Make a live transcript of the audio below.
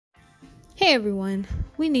Hey everyone,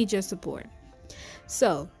 we need your support.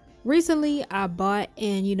 So, recently I bought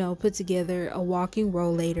and put together a walking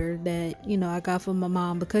rollator that I got from my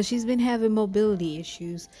mom because she's been having mobility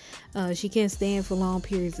issues. She can't stand for long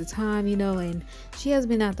periods of time, and she has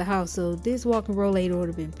been out the house, so this walking rollator would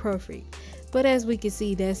have been perfect. But as we can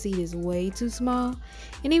see, that seat is way too small.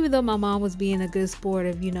 And even though my mom was being a good sport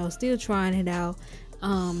of, still trying it out,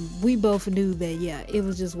 we both knew that, yeah, it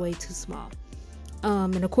was just way too small.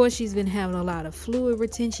 And of course she's been having a lot of fluid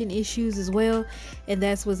retention issues as well, and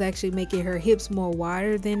that's what's actually making her hips more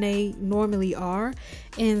wider than they normally are.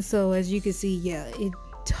 And so as you can see, yeah, it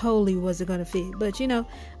totally wasn't gonna fit, but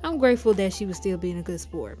I'm grateful that she was still being a good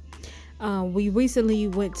sport. We recently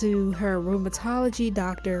went to her rheumatology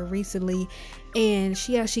doctor recently, and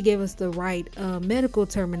she actually gave us the right medical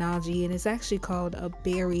terminology, and it's actually called a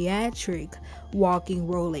bariatric walking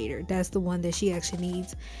rollator. That's the one that she actually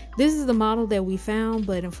needs. This is the model that we found,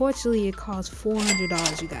 but unfortunately it costs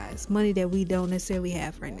 $400, you guys, money that we don't necessarily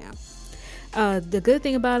have right now. The good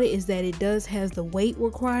thing about it is that it does have the weight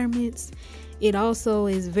requirements. It also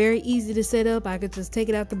is very easy to set up. I could just take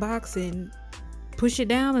it out the box and push it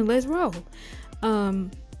down and let's roll.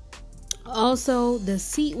 Also, the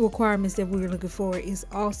seat requirements that we were looking for is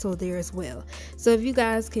also there as well. So if you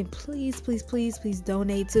guys can please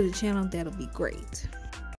donate to the channel, that'll be great.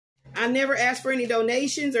 I never asked for any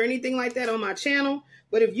donations or anything like that on my channel,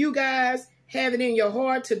 but if you guys have it in your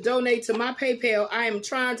heart to donate to my PayPal, I am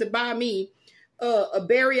trying to buy me a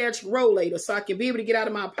bariatric rollator so I can be able to get out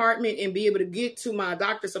of my apartment and be able to get to my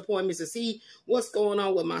doctor's appointments to see what's going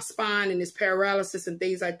on with my spine and this paralysis and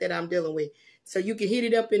things like that I'm dealing with. So you can hit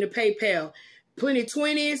it up in the PayPal. Plenty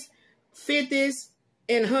 20s, 50s,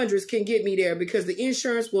 and 100s can get me there because the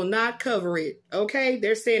insurance will not cover it. Okay?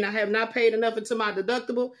 They're saying I have not paid enough into my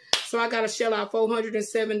deductible, so I got to shell out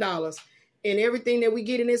 $407. And everything that we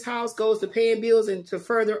get in this house goes to paying bills and to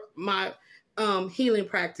further my healing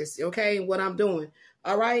practice, okay, and what I'm doing.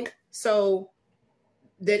 All right, so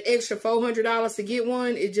that extra $400 to get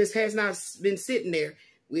one, it just has not been sitting there.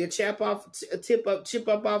 We'll chip up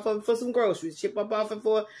off of it for some groceries, chip up off it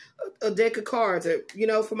for a deck of cards, or,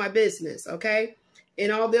 for my business, okay,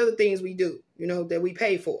 and all the other things we do, that we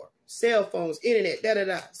pay for, cell phones,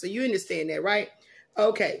 internet, So you understand that, right?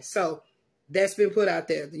 Okay, so that's been put out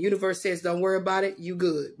there. The universe says, don't worry about it. You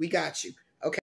good. We got you.